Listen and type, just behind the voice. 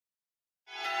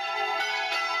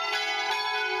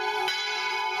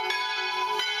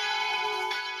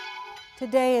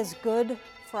Today is Good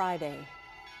Friday.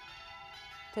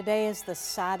 Today is the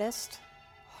saddest,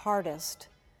 hardest,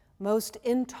 most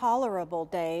intolerable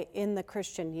day in the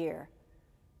Christian year.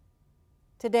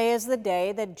 Today is the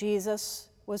day that Jesus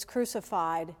was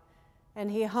crucified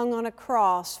and he hung on a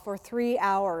cross for 3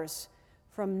 hours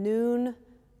from noon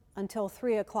until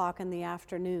 3 o'clock in the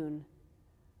afternoon,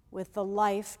 with the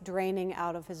life draining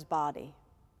out of his body.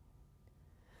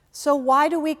 So why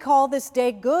do we call this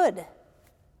day good?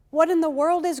 What in the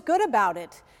world is good about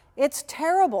it? It's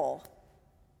terrible.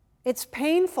 It's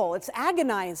painful. It's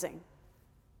agonizing.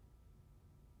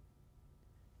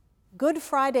 Good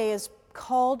Friday is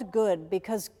called good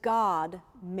because God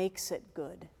makes it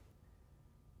good.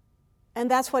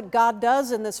 And that's what God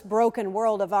does in this broken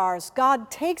world of ours. God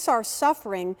takes our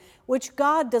suffering, which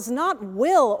God does not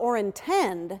will or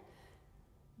intend,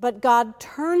 but God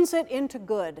turns it into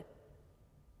good.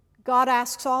 God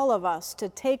asks all of us to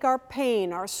take our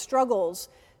pain, our struggles,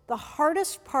 the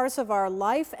hardest parts of our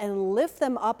life, and lift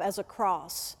them up as a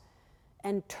cross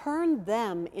and turn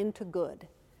them into good.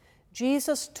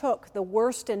 Jesus took the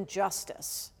worst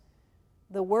injustice,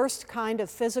 the worst kind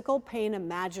of physical pain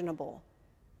imaginable,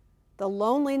 the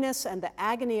loneliness and the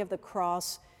agony of the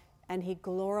cross, and he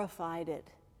glorified it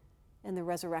in the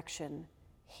resurrection.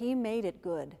 He made it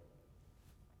good.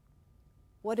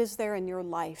 What is there in your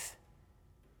life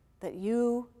that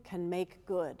you can make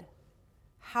good?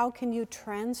 How can you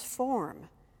transform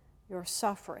your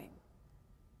suffering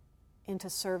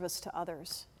into service to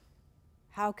others?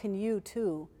 How can you,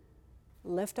 too,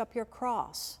 lift up your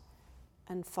cross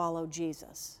and follow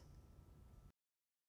Jesus?